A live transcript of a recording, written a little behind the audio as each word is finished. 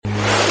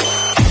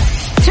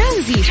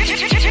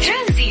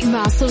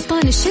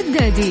سلطان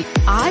الشدادي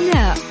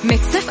على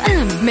ميكس اف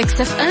ام.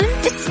 ميكس اف ام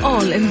it's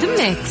all in the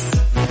mix.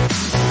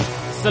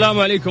 السلام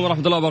عليكم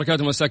ورحمة الله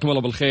وبركاته، مساكم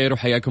الله بالخير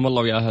وحياكم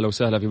الله ويا أهلا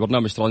وسهلا في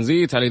برنامج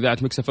ترانزيت على إذاعة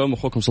ميكس اف ام.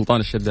 أخوكم سلطان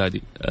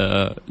الشدادي.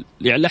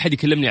 يعني لا أحد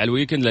يكلمني على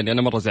الويكند لأني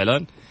أنا مرة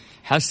زعلان،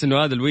 حاسس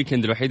إنه هذا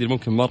الويكند الوحيد اللي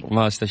ممكن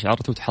ما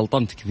استشعرته،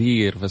 وتحلطمت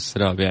كثير في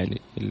السناب،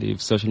 يعني اللي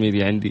في السوشيال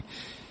ميديا عندي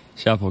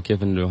شافوا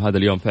كيف إنه هذا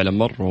اليوم فعلا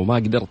مر وما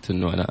قدرت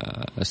إنه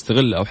أنا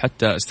أستغله أو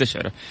حتى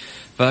أستشعره.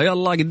 فيا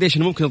الله قديش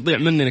إنه ممكن تضيع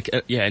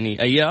منك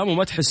يعني أيام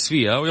وما تحس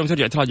فيها، ويوم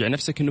ترجع تراجع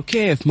نفسك إنه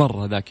كيف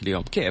مر ذاك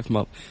اليوم، كيف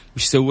مر،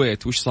 وش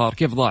سويت، وش صار،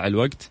 كيف ضاع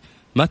الوقت.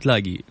 ما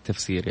تلاقي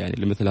تفسير يعني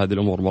لمثل هذه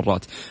الأمور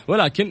مرات.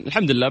 ولكن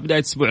الحمد لله بداية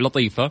أسبوع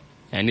لطيفة،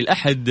 يعني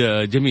الأحد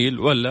جميل.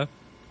 ولا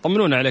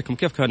طمنونا عليكم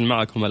كيف كان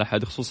معكم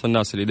الأحد، خصوصا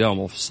الناس اللي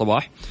داوموا في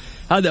الصباح.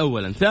 هذا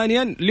أولا.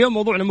 ثانيا، اليوم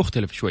موضوعنا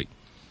مختلف شوي،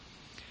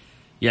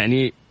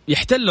 يعني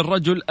يحتل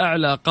الرجل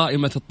أعلى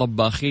قائمة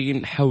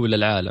الطباخين حول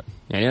العالم.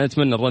 يعني أنا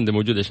أتمنى الرندة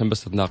موجودة عشان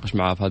بس نتناقش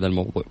معاه في هذا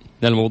الموضوع.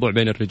 الموضوع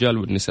بين الرجال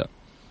والنساء.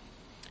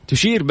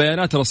 تشير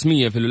بيانات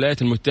رسمية في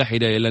الولايات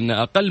المتحدة إلى أن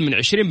أقل من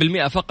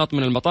 20% فقط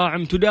من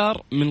المطاعم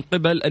تدار من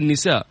قبل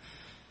النساء.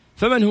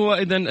 فمن هو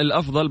إذن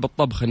الأفضل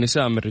بالطبخ،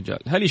 النساء من الرجال؟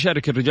 هل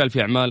يشارك الرجال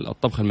في أعمال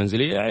الطبخ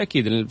المنزلية؟ يعني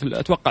أكيد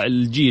أتوقع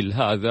الجيل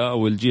هذا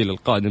والجيل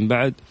القادم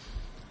بعد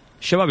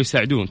الشباب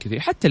يساعدون كثير،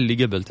 حتى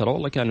اللي قبل ترى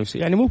والله كانوا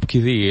يعني مو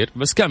بكثير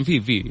بس كان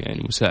فيه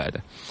يعني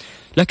مساعدة.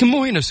 لكن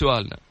مو هنا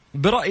سؤالنا.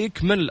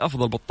 برأيك من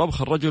الأفضل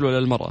بالطبخ، الرجل ولا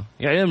المرأة؟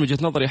 يعني من وجهة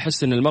نظري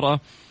أحس أن المرأة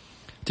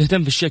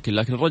تهتم في الشكل،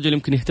 لكن الرجل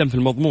يمكن يهتم في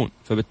المضمون.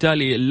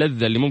 فبالتالي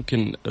اللذة اللي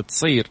ممكن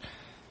تصير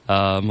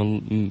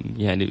من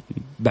يعني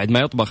بعد ما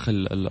يطبخ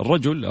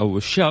الرجل أو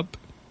الشاب،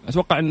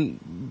 أتوقع أن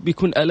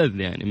بيكون ألذ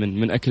يعني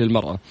من أكل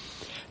المرأة.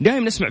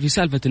 دائما نسمع في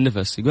سالفة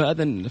النفس، يقول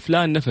هذا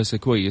فلان نفسه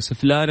كويس،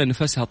 فلانة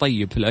نفسها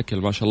طيب في الأكل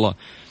ما شاء الله.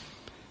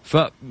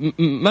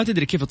 فما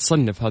تدري كيف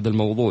تصنف هذا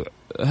الموضوع.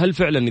 هل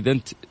فعلا إذا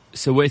أنت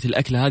سويت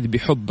الأكلة هذه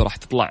بحب راح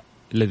تطلع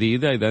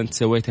لذيذة، إذا أنت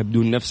سويتها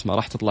بدون نفس ما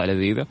راح تطلع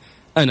لذيذة؟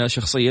 أنا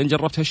شخصيا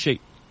جربت هالشيء.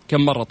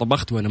 كم مرة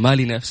طبخت وأنا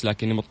مالي نفس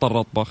لكني مضطر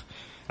أطبخ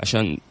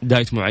عشان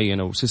دايت معين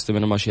أو سيستم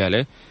أنا ماشي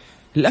عليه.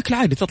 الأكل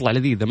عادي تطلع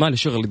لذيذة، ما له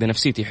شغل إذا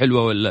نفسيتي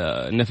حلوة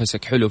ولا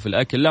نفسك حلو في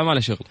الأكل، لا ما له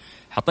شغل.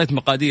 حطيت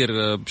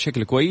مقادير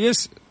بشكل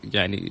كويس،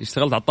 يعني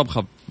اشتغلت على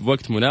الطبخة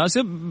بوقت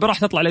مناسب، راح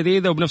تطلع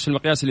لذيذة وبنفس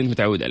المقياس اللي أنت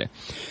متعود عليه.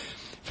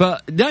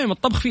 فدائما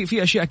الطبخ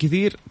فيه أشياء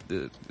كثير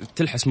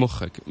تلحس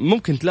مخك.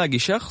 ممكن تلاقي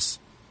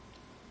شخص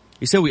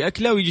يسوي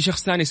أكلة ويجي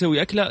شخص ثاني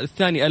يسوي أكلة،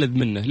 الثاني ألذ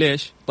منه.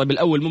 ليش؟ طيب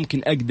الأول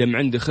ممكن أقدم،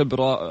 عنده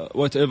خبرة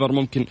whatever،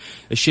 ممكن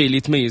الشيء اللي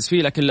يتميز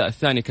فيه، لكن لا،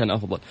 الثاني كان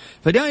أفضل.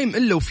 فدائم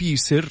إلا وفي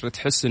سر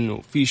تحس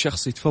إنه في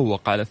شخص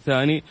يتفوق على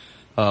الثاني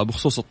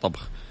بخصوص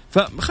الطبخ.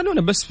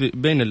 فخلونا بس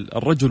بين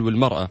الرجل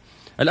والمرأة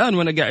الآن،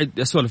 وأنا قاعد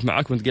أسولف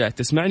معك وأنت قاعد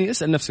تسمعني،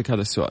 اسأل نفسك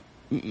هذا السؤال.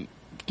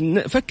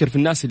 فكر في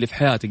الناس اللي في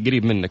حياتك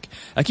قريب منك،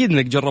 أكيد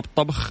أنك جربت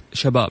طبخ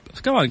شباب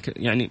كمان،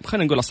 يعني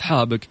خلينا نقول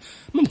أصحابك،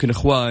 ممكن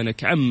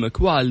إخوانك،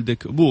 عمك،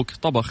 والدك، أبوك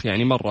طبخ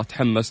يعني مرة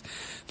تحمس.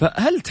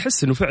 فهل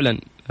تحس أنه فعلا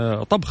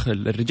طبخ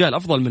الرجال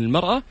أفضل من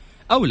المرأة،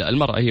 أو لا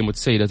المرأة هي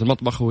متسيدة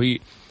المطبخ وهي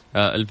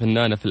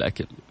الفنانة في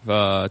الأكل؟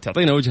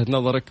 فتعطينا وجهة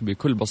نظرك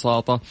بكل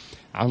بساطة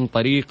عن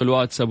طريق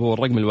الواتساب، هو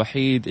الرقم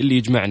الوحيد اللي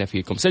يجمعنا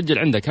فيكم. سجل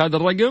عندك هذا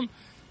الرقم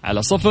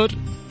على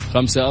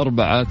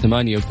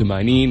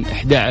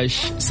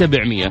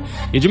 0548811700.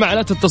 يا جماعة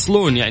لا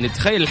تتصلون، يعني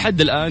تخيل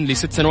لحد الآن لي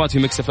 6 سنوات في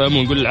ميكس اف ام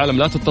ونقول للعالم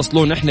لا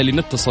تتصلون، احنا اللي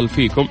نتصل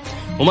فيكم.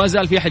 وما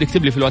زال في أحد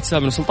يكتب لي في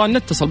الواتساب إنه سلطان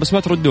نتصل بس ما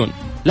تردون.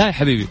 لا يا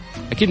حبيبي،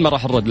 أكيد ما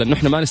راح نرد لأنه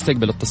احنا ما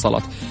نستقبل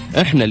اتصالات،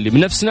 احنا اللي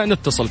بنفسنا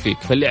نتصل فيك.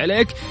 فاللي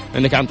عليك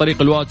أنك عن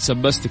طريق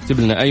الواتساب بس تكتب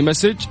لنا أي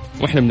مسج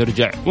وإحنا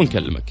بنرجع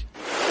ونكلمك.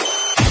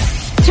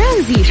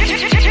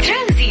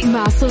 ترانزيت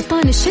مع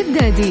سلطان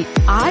الشدادي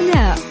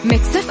على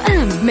ميكس اف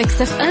ام.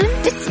 ميكس اف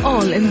ام it's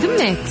all in the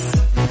mix.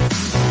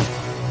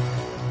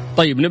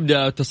 طيب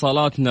نبدأ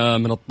اتصالاتنا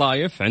من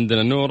الطايف.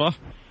 عندنا نورة.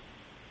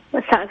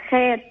 مساء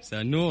الخير.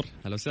 مساء النور،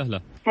 هلا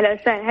وسهلا. هلا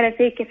وسهلا، هلا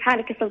فيك، كيف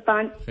حالك يا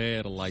سلطان؟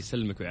 خير الله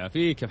يسلمك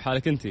ويعافيك، كيف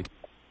حالك انت؟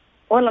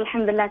 والله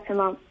الحمد لله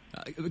تمام.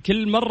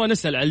 كل مرة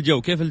نسأل على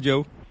الجو، كيف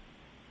الجو؟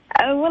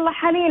 والله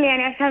حاليا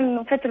يعني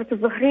عشان فترة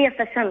الظهرية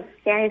فشمس،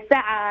 يعني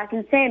الساعة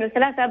 2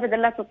 و3 أبدا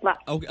لا تطلع.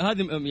 أو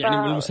هذه يعني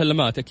من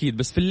المسلمات أكيد،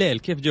 بس في الليل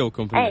كيف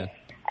جوكم في الليل؟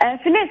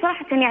 في الليل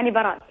صراحة يعني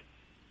براد،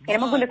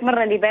 يعني ما أقول لك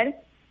مرة اللي برد،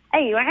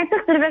 أيوة يعني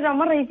تختلف،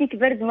 مرة يجيك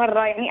برد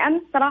مرة، يعني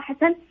أمس صراحة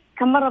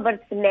كان مرة برد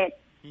في الليل.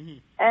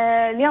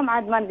 اليوم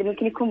عاد ما ندري،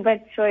 يمكن يكون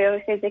برد شوية أو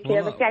شيء زي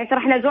كذا، بس يعني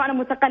صراحة أجواءنا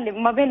متقلب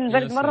ما بين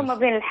البرد مرة ما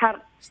بين الحر.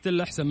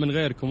 ستيل أحسن من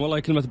غيركم والله.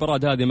 كلمة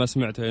براد هذه ما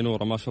سمعتها يا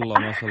نورة، ما شاء الله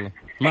ما شاء الله.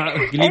 مع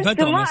لي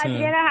فترة ما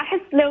أدري، أنا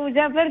أحس لو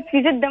جاء برد في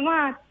جدة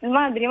ما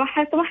أدري، ما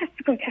حسكم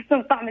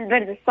تحسون طعم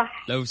البرد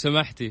الصح. لو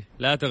سمحتي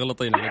لا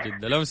تغلطين على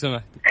جدة لو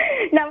سمحتي.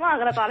 لا ما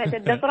أغلط على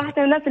جدة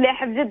صراحة، الناس اللي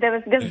أحب جدة،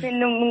 بس قصدي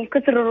إنه من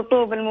كثر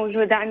الرطوبة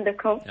الموجودة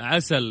عندكم.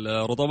 عسل،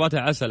 رطوباتها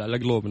عسل على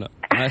قلوبنا.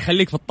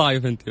 خليك في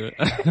الطايف أنت.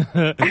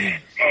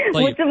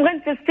 طيب وتبغى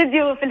أنت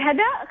استديو في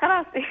الهداء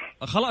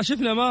خلاص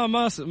شفنا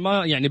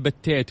ما يعني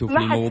بتيتوا في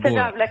الموضوع. ما حد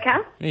استجاب لك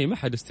ها؟ إيه ما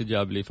حد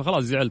استجاب لي،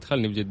 فخلاص زعلت،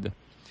 خلني بجدة.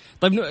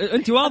 طيب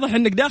أنت واضح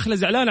أنك داخلة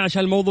زعلانة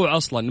عشان الموضوع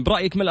أصلا.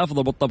 برأيك ما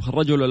الأفضل بالطبخ،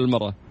 الرجل ولا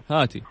المرأة؟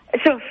 هاتي.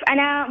 شوف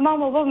أنا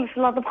ماما وبابا ما شاء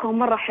الله طبخهم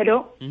مرة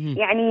حلو.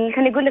 يعني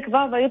خليني أقول لك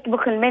بابا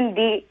يطبخ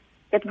المندي،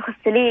 يطبخ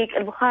السليك،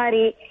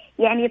 البخاري،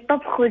 يعني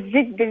طبخه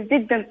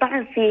جدا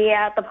طعم في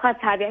طبخات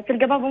هذه. يعني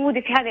تلقى بابا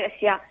مودي في هذه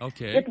الأشياء.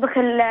 أوكي. يطبخ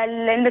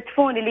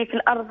النتفون اللي في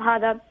الأرض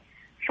هذا.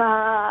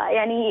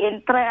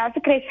 فيعني ترى على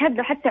فكرة يشهد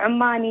له حتى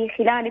عماني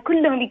خلاني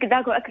كلهم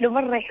يذاقوا أكله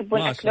مرة يحبون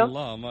أكله. ما شاء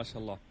الله ما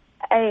شاء الله.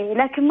 أي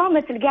لكن ماما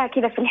تلقاها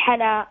كذا في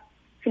الحلا،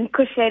 في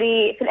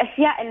الكشري، في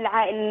الأشياء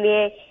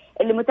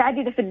اللي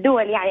متعددة في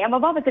الدول يعني. أما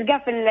بابا تلقاه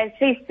في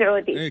الشيء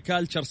السعودي. إيه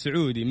كالتشر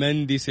سعودي،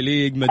 مندي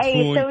سليق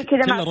مدفون. يسوي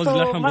كذا كله رز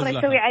لحم مرة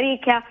يسوي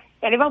عريكة.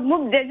 يعني بابا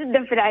مبدع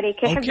جدا في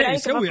العريكة. أوكي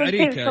يسوي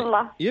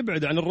عريكة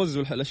يبعد عن الرز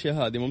والأشياء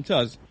هذه.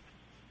 ممتاز.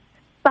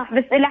 صح.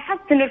 بس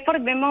لاحظت إنه الفرق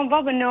بين ماما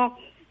وبابا إنه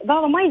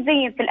بابا ما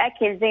يزين في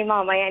الأكل زي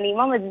ماما. يعني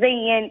ماما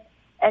تزين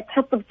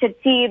تحطه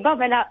بترتيب،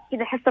 بابا لا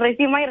كذا حس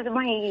الرجيم ما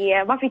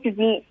في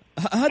تزيين.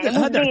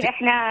 هذا يعني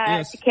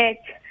احنا سكيت.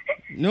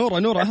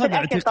 نورة هذا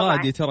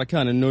اعتقادي ترى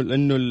كان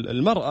انه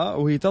المرأة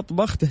وهي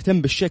تطبخ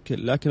تهتم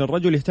بالشكل، لكن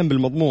الرجل يهتم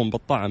بالمضمون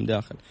بالطعم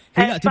داخل.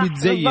 هي لا تبي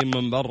تزين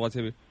من برا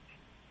تبي.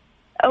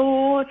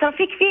 وترى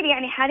في كثير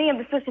يعني حاليا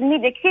بالسوشيال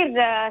ميديا كثير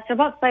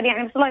شباب صار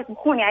يعني ما شاء الله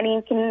يطبخون. يعني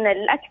يمكن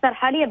الأكثر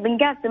حاليا بن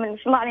قاسم ما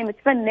شاء الله عليه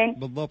متفنن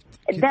بالضبط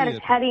الدارس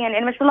حاليا.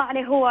 يعني ما شاء الله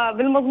عليه هو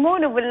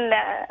بالمضمون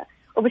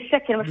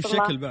وبشكل ما شاء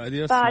الله. بالشكل بعد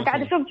يس.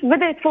 فقاعد أشوف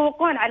بدأوا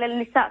يتفوقون على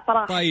النساء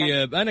صراحة.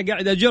 طيب أنا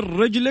قاعد أجر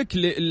رجلك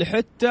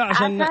لحتى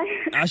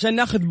عشان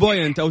ناخذ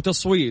بوينت أو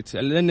تصويت،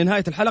 لأن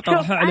نهاية الحلقة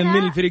راح أعلم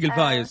مين الفريق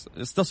الفايز.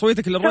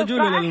 تصويتك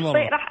للرجل ولا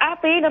للمرأة؟ راح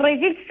أعطي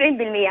للرجال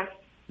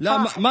 90%. لا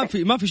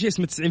ما في شيء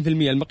اسمه 90%.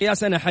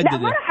 المقياس أنا أحدده. لا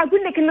ما راح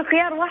أقول لك إنه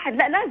خيار واحد،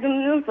 لا لازم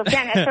ننصف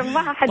يعني عشان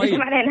ما حد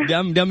يسمع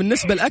علينا. دام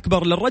النسبة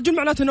الأكبر للرجل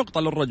معناته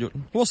نقطة للرجل.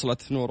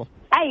 وصلت نورة؟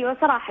 أيوة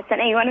صراحة.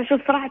 أيوة أنا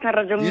أشوف صراحة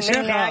الرجل يا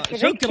شيخة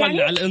شكرا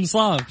يعني على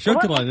الإنصاف.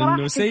 شكرا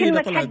إنه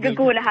سيدة طلعت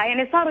حققوا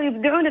يعني صاروا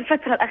يبدعون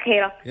الفترة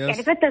الأخيرة. يعني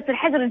فترة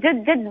الحجر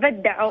جد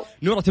بدعوا.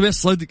 نورة تبي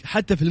الصدق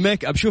حتى في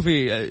الميك اب.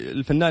 شوفي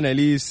الفنانة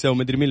أليسا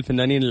ومدري مين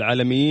الفنانين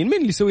العالميين مين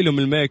اللي يسوي لهم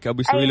الميك اب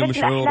ويسوي لهم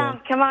شعور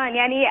كمان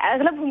يعني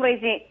أغلبهم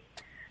ريزين.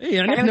 إيه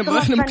يعني احنا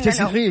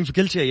مكتسحين في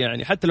كل شيء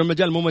يعني. حتى لو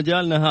المجال مو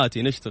مجالنا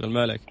هاتي نشتغل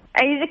مالك.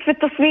 يجيك في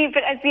التصميم في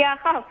الأزياء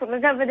خلاص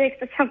المجال بدأ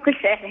يكتسحون كل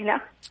شيء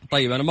هنا.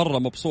 طيب أنا مرة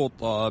مبسوط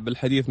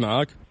بالحديث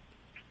معاك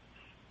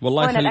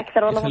والله.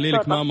 يخلي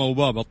لك ماما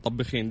وبابا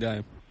الطبخين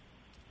دائم.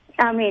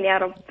 آمين يا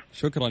رب.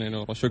 شكرا يا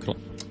نورة. شكرا.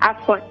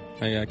 عفوا.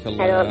 حياك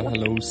الله. يا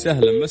هلا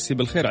وسهلا. مسي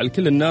بالخير على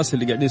كل الناس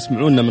اللي قاعدين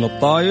يسمعونا من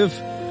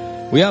الطايف.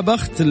 ويا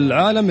بخت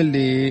العالم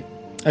اللي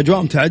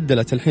أجواءهم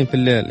تعدلت الحين في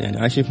الليل. يعني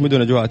عايشين في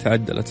مدن أجواء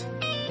تعدلت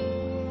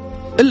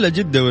إلا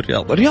جدة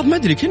والرياض. الرياض ما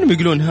أدري كأنهم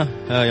يقولون ها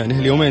يعني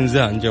اليومين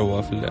زان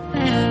جوا في الليل.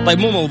 طيب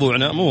مو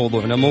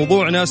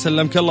موضوعنا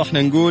سلمك الله.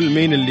 احنا نقول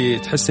مين اللي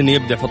تحس انه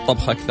يبدع في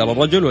الطبخ أكثر،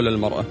 الرجل ولا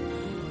المرأة؟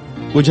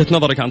 وجهة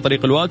نظرك عن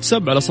طريق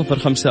الواتساب على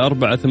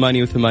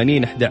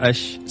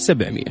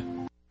 0548811700.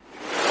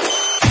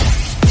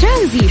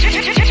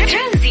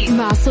 ترانزيت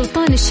مع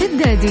سلطان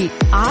الشدادي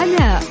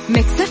على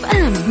ميكس اف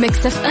ام.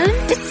 ميكس اف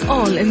ام it's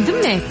all in the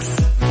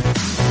mix.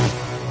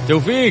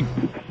 توفيق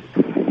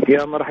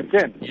يا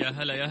مرحبتين. يا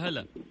هلا يا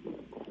هلا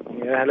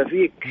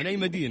فيك. من أي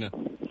مدينة؟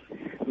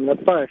 من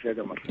الطائف يا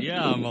قمر.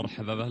 يا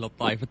مرحبا بأهل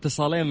الطائف.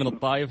 اتصالين من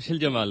الطائف، شو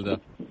الجمال ذا؟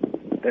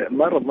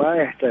 مرة ما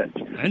يحتاج.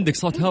 عندك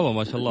صوت هوا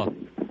ما شاء الله.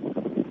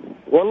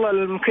 والله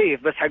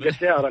المكيف بس حق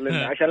السيارة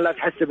عشان لا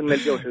تحسب ان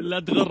الجو لا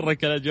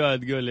تغرك الأجواء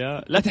تقول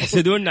يا لا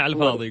تحسدونا على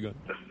الفاضي يقول.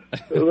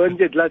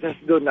 ونجد لا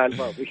تحسدونا على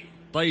الفاضي.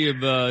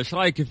 طيب ايش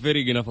رايك في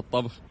فريقنا في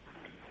الطبخ؟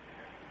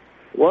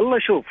 والله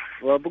شوف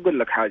بقول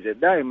لك حاجة،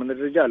 دائما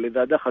الرجال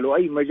إذا دخلوا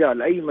أي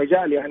مجال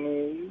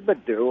يعني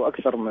يبدعوا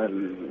أكثر من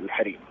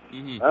الحريم.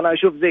 أنا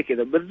أشوف زي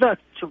كذا بالذات.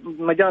 شوف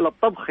مجال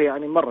الطبخ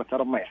يعني مرة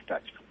ترى ما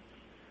يحتاج.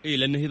 إيه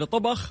لأنه إذا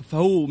طبخ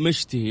فهو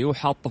مشتهي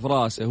وحاط في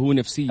راسه، هو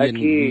نفسيا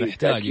أكيد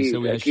محتاج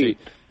يسوي هالشيء.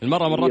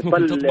 المرأة مرات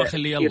ممكن تطبخ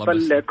اللي يلا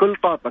بس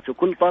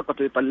كل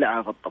طاقته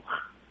يطلعها في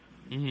الطبخ.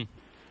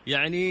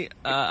 يعني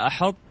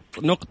أحط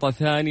نقطة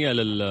ثانية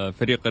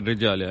للفريق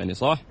الرجال يعني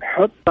صح؟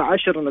 حط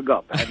 10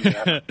 نقاط.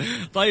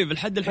 طيب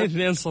الحد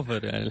الحين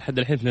 2-0 يعني الحد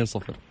الحين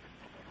 2-0.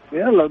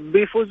 يلا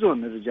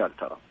بيفوزون الرجال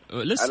ترى.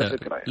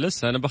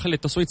 لسه أنا بخلي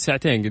التصويت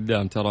ساعتين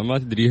قدام ترى، ما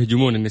تدري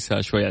يهجمون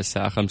النساء شوي على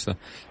الساعة 5.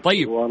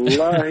 طيب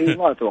والله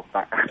ما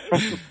أتوقع.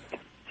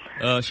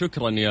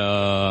 شكرا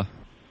يا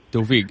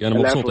توفيق. أنا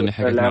مبسوط إني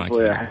حكيت معك.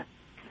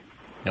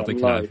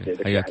 يعطيك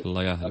العافية. حياك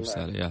الله. يا هلا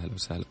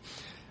وسهلا.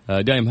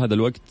 دائم هذا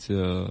الوقت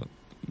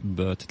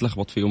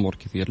بتتلخبط في أمور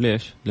كثير.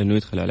 ليش؟ لأنه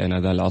يدخل علينا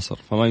أذان العصر،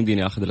 فما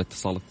يمديني أخذ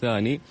الاتصال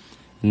الثاني.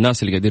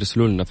 الناس اللي قاعد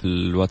يرسلوا لنا في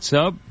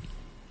الواتساب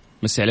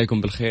مسي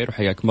عليكم بالخير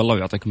وحياكم الله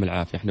ويعطيكم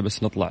العافية. احنا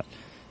بس نطلع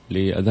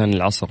لأذان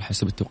العصر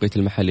حسب التوقيت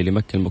المحلي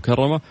لمكة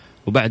المكرمة،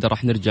 وبعدها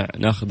راح نرجع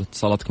ناخذ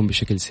اتصالاتكم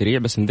بشكل سريع.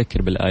 بس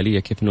نذكر بالآلية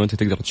كيف إنه أنت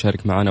تقدر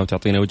تشارك معنا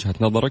وتعطينا وجهة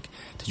نظرك،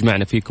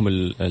 تجمعنا فيكم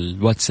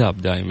الواتساب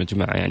دائما يا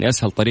جماعة. يعني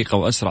أسهل طريقة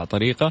وأسرع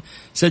طريقة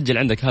سجل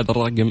عندك هذا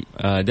الرقم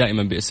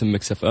دائما باسم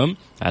ميكس اف ام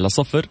على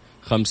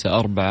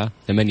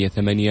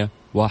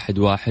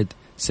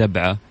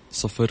 0548811700.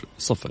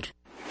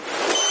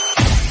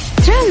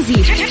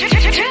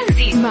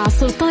 ترانزيت مع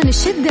سلطان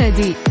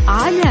الشدادي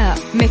على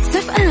ميكس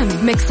اف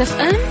ام. ميكس اف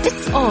ام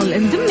it's all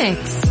in the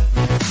mix.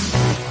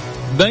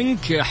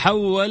 بنك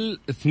حول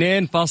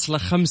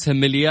 2.5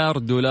 مليار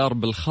دولار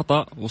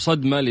بالخطأ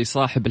وصدمة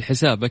لصاحب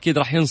الحساب. أكيد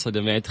راح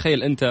ينصدم. يعني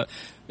تخيل أنت،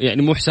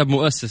 يعني مو حساب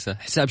مؤسسة،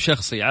 حساب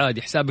شخصي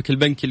عادي، حسابك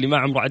البنكي اللي ما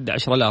عمره عدى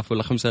 10,000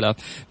 ولا 5,000،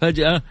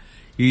 فجأة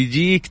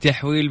يجيك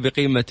تحويل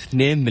بقيمة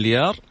 2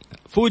 مليار.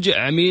 فوجئ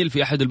عميل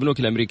في أحد البنوك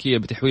الأمريكية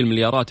بتحويل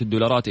مليارات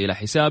الدولارات إلى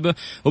حسابه،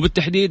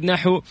 وبالتحديد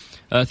نحو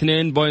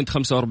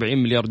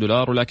 2.45 مليار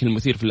دولار. ولكن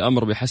المثير في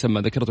الأمر بحسب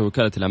ما ذكرته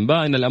وكالة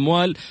الأنباء أن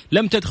الأموال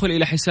لم تدخل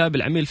إلى حساب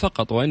العميل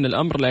فقط، وأن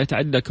الأمر لا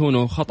يتعدى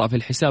كونه خطأ في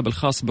الحساب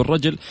الخاص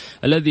بالرجل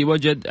الذي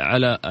وجد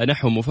على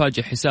نحو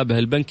مفاجئ حسابه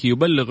البنكي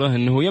يبلغه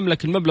أنه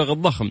يملك المبلغ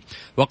الضخم.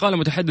 وقال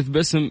متحدث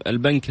باسم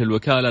البنك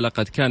للوكالة: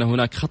 لقد كان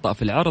هناك خطأ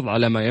في العرض،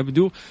 على ما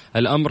يبدو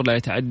الأمر لا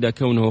يتعدى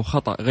كونه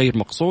خطأ غير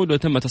مقصود،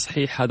 وتم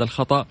تصحيح هذا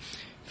الخطأ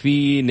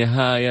في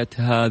نهاية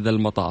هذا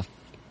المطاف.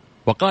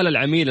 وقال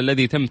العميل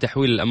الذي تم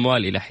تحويل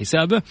الأموال إلى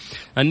حسابه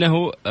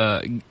أنه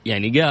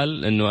يعني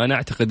قال أنه أنا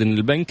أعتقد أن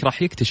البنك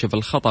راح يكتشف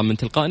الخطأ من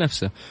تلقاء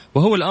نفسه،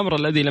 وهو الأمر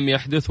الذي لم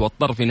يحدث،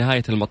 واضطر في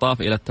نهاية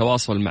المطاف إلى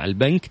التواصل مع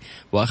البنك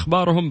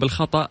وأخبارهم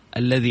بالخطأ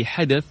الذي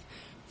حدث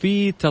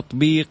في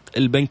تطبيق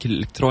البنك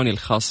الإلكتروني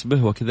الخاص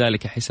به،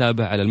 وكذلك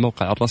حسابه على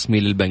الموقع الرسمي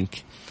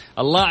للبنك.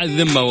 الله على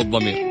الذمة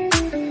والضمير،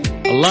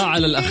 الله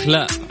على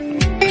الأخلاق.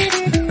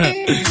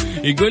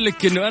 يقول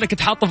لك إنه أنا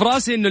كنت حاطه في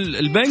راسي إنه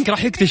البنك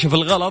راح يكتشف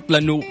الغلط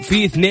لأنه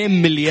في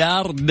 2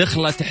 مليار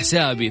دخلت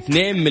حسابي،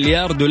 2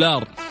 مليار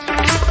دولار.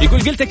 يقول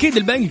قلت أكيد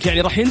البنك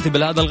يعني راح ينتبه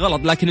لهذا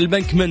الغلط، لكن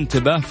البنك ما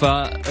انتبه.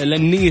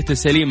 فلنية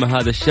سليمة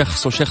هذا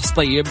الشخص، وشخص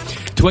طيب،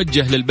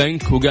 توجه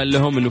للبنك وقال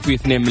لهم إنه في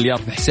 2 مليار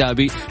في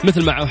حسابي،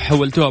 مثل ما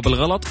حولتوها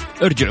بالغلط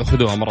ارجعوا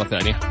خذوها مرة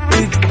ثانية.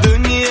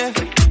 الدنيا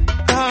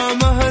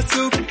طعمها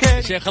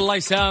سكر. شيخ الله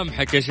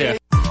يسامحك يا شيخ.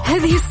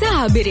 هذه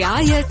الساعة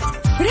برعاية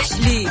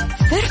فريشلي،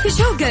 فرف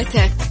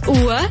شوقاتك،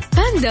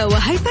 وباندا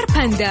وهايبر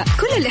باندا،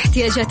 كل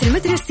الاحتياجات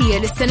المدرسية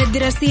للسنة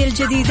الدراسية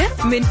الجديدة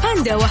من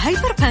باندا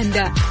وهايبر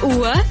باندا،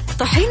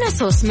 وطحينة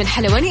صوص من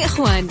حلواني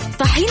إخوان،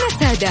 طحينة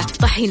سادة،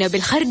 طحينة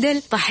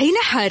بالخردل،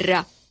 طحينة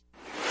حارة.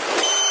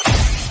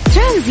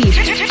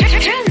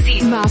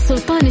 ترانزيت مع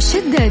سلطان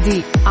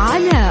الشدادي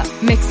على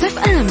ميكس اف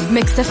ام.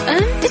 ميكس اف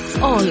ام it's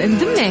all in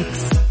the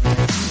mix.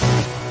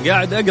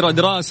 قاعد أقرأ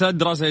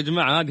دراسة يا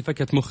جماعة، هذه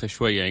فكت مخي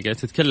شوية. يعني قاعد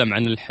تتكلم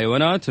عن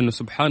الحيوانات، إنه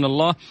سبحان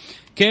الله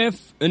كيف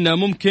إنها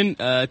ممكن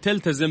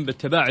تلتزم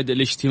بالتباعد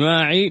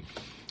الاجتماعي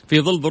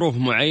في ظل ظروف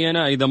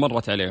معينة إذا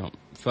مرت عليهم.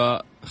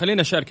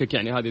 فخلينا أشاركك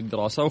يعني هذه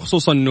الدراسة،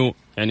 وخصوصا إنه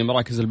يعني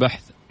مراكز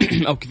البحث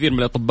أو كثير من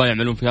الأطباء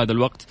يعملون في هذا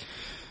الوقت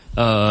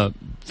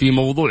في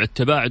موضوع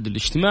التباعد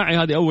الاجتماعي.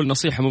 هذه أول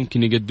نصيحة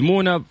ممكن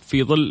يقدمونها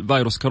في ظل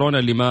فيروس كورونا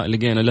اللي ما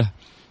لقينا له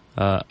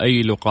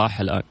أي لقاح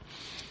الآن.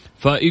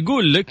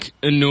 فيقول لك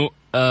إنه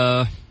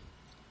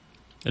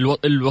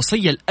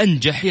الوصية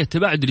الأنجح هي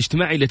التباعد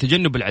الاجتماعي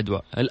لتجنب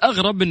العدوى.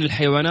 الأغرب أن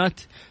الحيوانات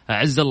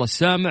أعز الله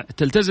السامع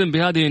تلتزم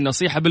بهذه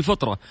النصيحة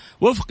بالفطرة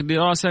وفق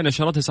دراسة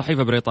نشرتها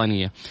صحيفة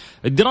بريطانية.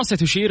 الدراسة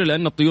تشير إلى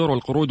أن الطيور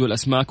والقرود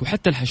والأسماك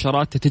وحتى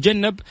الحشرات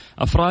تتجنب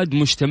أفراد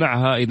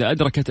مجتمعها إذا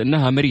أدركت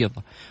أنها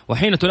مريضة.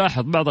 وحين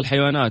تلاحظ بعض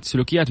الحيوانات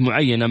سلوكيات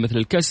معينة مثل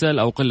الكسل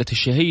أو قلة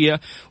الشهية،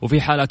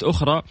 وفي حالات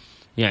أخرى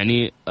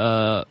يعني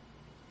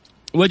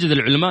وجد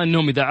العلماء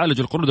أنهم إذا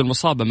عالجوا القرود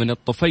المصابة من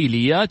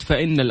الطفيليات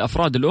فإن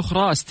الأفراد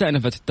الأخرى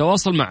استأنفت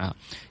التواصل معها.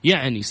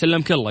 يعني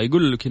سلمك الله،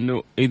 يقول لك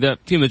أنه إذا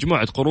في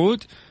مجموعة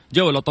قرود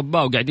جو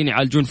الأطباء وقاعدين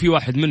يعالجون في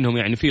واحد منهم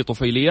يعني في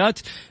طفيليات،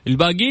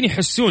 الباقيين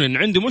يحسون أن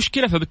عنده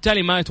مشكلة،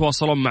 فبالتالي ما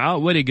يتواصلون معه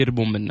ولا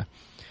يقربون منه.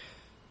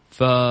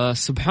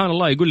 فسبحان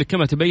الله، يقول لك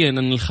كما تبين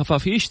أن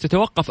الخفافيش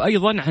تتوقف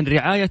أيضا عن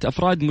رعاية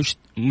أفراد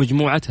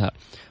مجموعتها،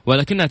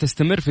 ولكنها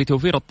تستمر في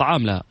توفير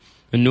الطعام لها.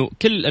 إنه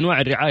كل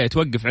أنواع الرعاية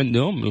توقف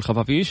عندهم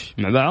الخفافيش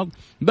مع بعض،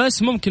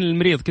 بس ممكن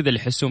المريض كذا اللي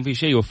يحسون فيه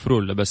شيء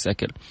يوفرون له بس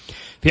أكل.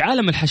 في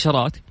عالم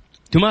الحشرات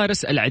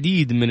تمارس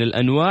العديد من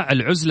الأنواع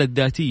العزلة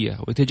الذاتية،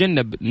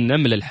 ويتجنب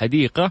النمل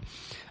الحديقة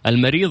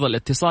المريض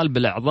الاتصال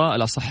بالأعضاء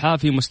الأصحاء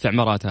في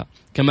مستعمراتها.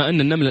 كما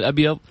أن النمل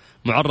الأبيض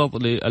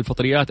معرض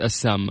للفطريات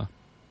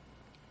السامة.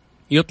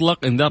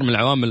 يطلق إنذار من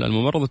العوامل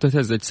الممرضة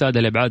وتهتز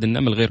أجسادها لإبعاد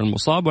النمل غير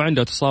المصاب،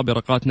 وعنده تصاب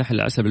برقات نحل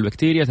العسل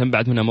بالبكتيريا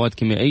تنبعث منها مواد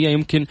كيميائية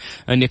يمكن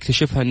أن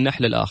يكتشفها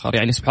النحل الآخر.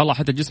 يعني سبحان الله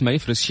حتى الجسم ما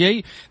يفرز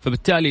شيء،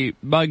 فبالتالي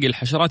باقي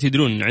الحشرات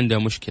يدرون أن عندها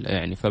مشكلة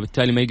يعني،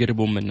 فبالتالي ما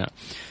يقربون منها.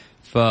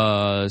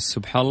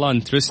 فسبحان الله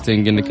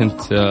انترستينج أنك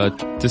أنت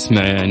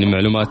تسمع يعني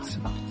معلومات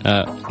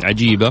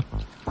عجيبة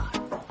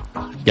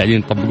قاعدين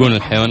يطبقون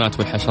الحيوانات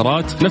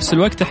والحشرات، في نفس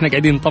الوقت احنا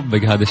قاعدين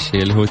نطبق هذا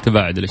الشيء اللي هو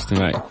التباعد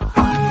الاجتماعي.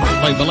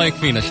 طيب الله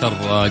يكفينا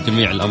شر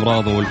جميع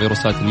الأمراض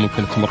والفيروسات اللي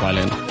ممكن تمر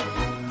علينا،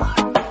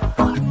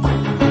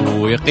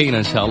 ويقينا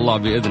إن شاء الله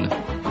بإذنه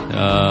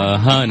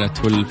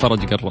هانت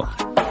والفرج قرب.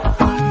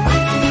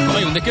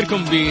 طيب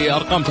نذكركم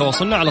بأرقام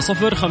تواصلنا على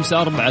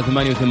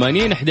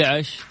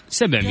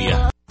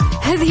 0548811700.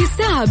 هذه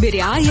الساعة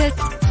برعاية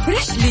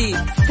فريشلي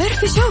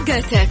فرف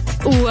شوقاتك.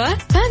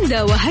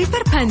 وباندا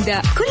وهايبر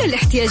باندا، كل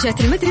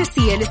الاحتياجات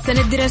المدرسية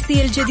للسنة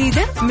الدراسية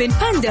الجديدة من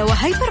باندا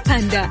وهايبر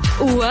باندا.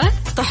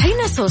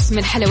 وطحينة صوص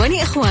من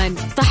حلواني إخوان،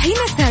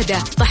 طحينة سادة،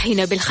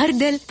 طحينة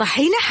بالخردل،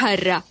 طحينة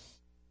حارة.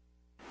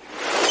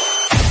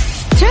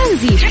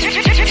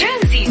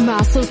 ترانزيت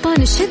مع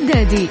سلطان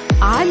الشدادي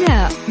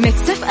على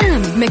ميكس اف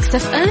ام. ميكس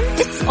اف ام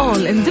it's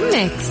all in the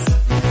mix.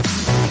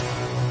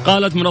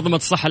 قالت منظمة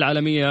الصحة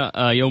العالمية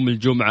يوم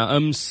الجمعة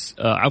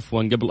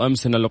قبل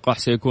أمس أن اللقاح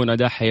سيكون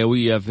أداة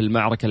حيوية في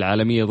المعركة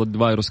العالمية ضد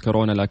فيروس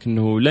كورونا،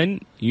 لكنه لن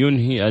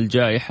ينهي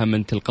الجائحة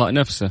من تلقاء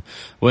نفسه،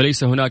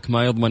 وليس هناك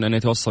ما يضمن أن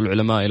يتوصل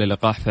العلماء إلى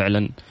لقاح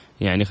فعلا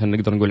يعني خلينا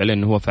نقدر نقول عليه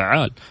أنه هو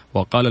فعال.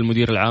 وقال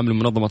المدير العام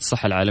لمنظمة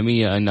الصحة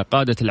العالمية أن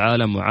قادة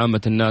العالم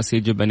وعامة الناس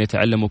يجب أن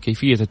يتعلموا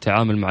كيفية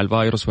التعامل مع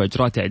الفيروس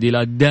وإجراء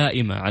تعديلات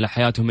دائمة على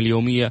حياتهم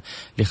اليومية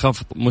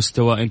لخفض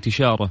مستوى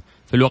انتشاره.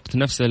 في الوقت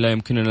نفسه لا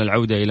يمكننا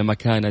العودة إلى ما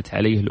كانت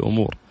عليه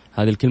الأمور.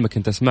 هذه الكلمة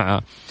كنت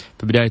أسمعها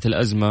في بداية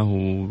الأزمة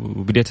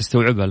وبديت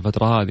أستوعبها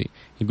الفترة هذه.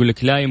 يقول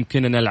لك لا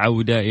يمكننا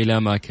العودة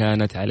إلى ما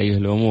كانت عليه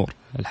الأمور،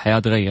 الحياة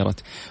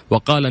تغيرت.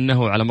 وقال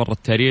أنه على مر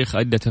التاريخ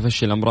أدى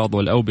تفشي الأمراض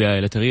والأوبئة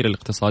إلى تغيير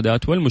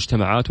الاقتصادات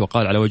والمجتمعات.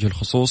 وقال على وجه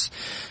الخصوص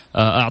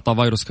أعطى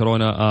فيروس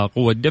كورونا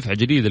قوة دفع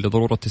جديدة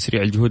لضرورة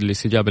تسريع الجهود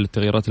للاستجابة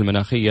للتغيرات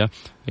المناخية،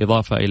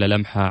 إضافة إلى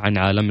لمحة عن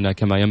عالمنا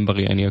كما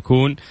ينبغي أن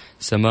يكون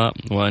سماء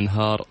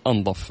وأنهار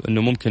أنظف.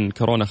 أنه ممكن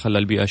كورونا خلى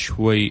البيئة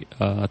شوي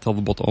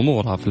تضبط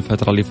أمورها في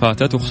الفترة اللي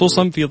فاتت،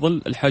 وخصوصا في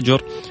ظل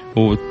الحجر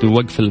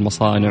ووقف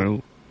المصانع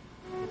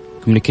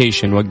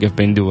وكوميونيكيشن وقف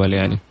بين دول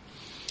يعني.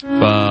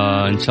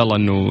 فإن شاء الله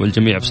أنه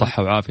الجميع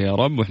بصحة وعافية يا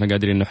رب، وإحنا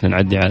قادرين أنه إحنا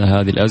نعدي على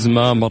هذه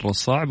الأزمة. مرة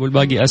صعب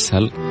والباقي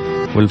أسهل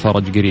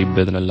والفرج قريب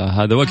بإذن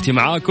الله. هذا وقتي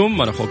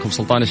معاكم، أنا أخوكم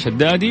سلطان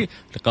الشدادي.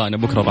 لقاءنا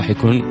بكرة راح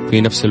يكون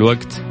في نفس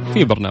الوقت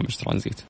في برنامج ترانزيت.